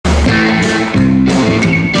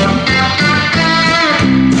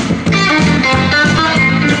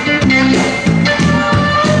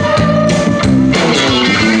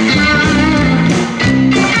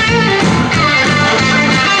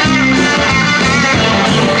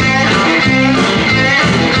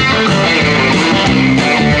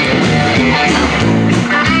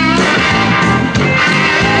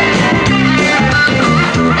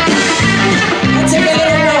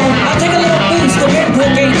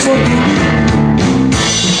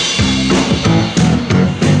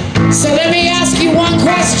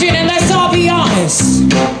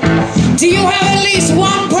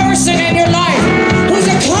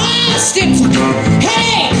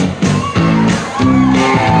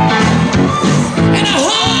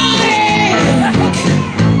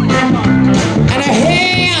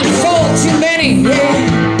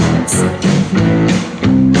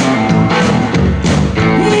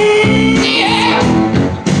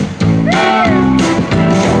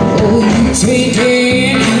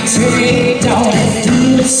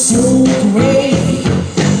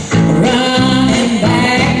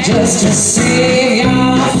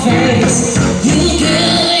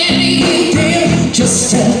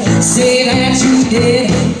to say that you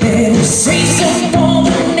did. Better say some more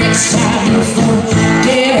the next time you fall.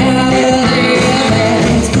 Get out of there,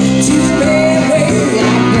 it's too bad, baby.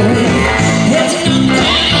 I know there's nothing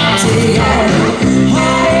to your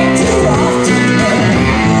heartache too often.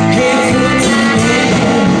 Here's what's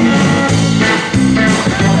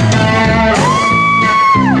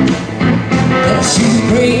but you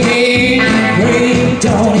break,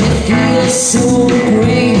 don't it feel so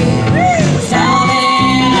great?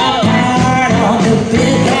 Falling apart on the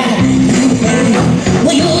bed that you made.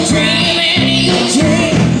 Well, you dream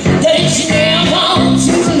that it's never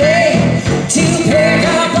too late to pick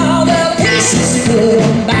up all the pieces, put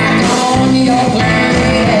them back on your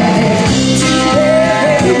plate. Too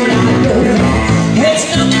bad, baby, I know there's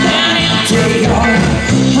nothing to your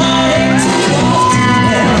heartache too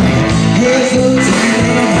often. Here's what's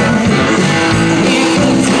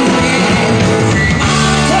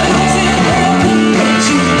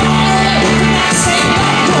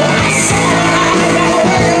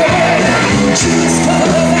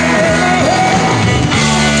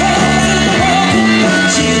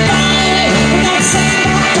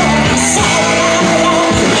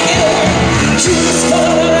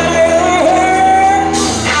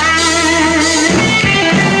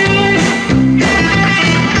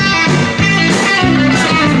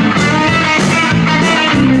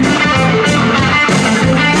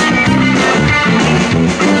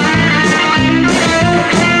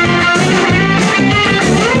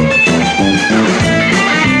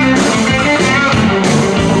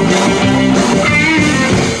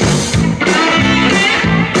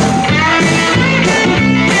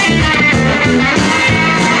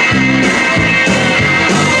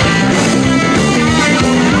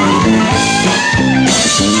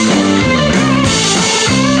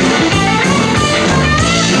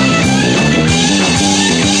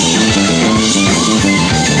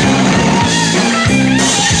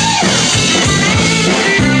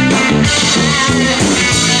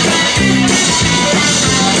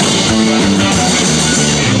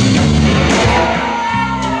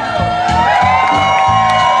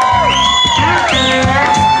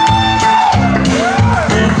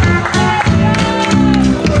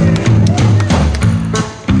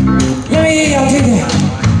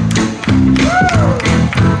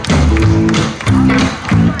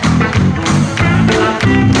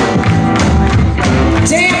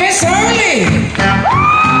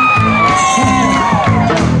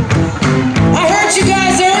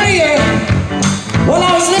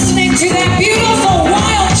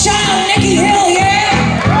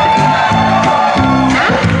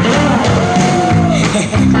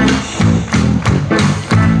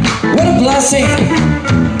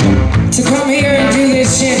to come here and do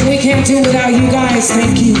this shit. We can't do it without you guys.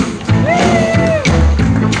 Thank you.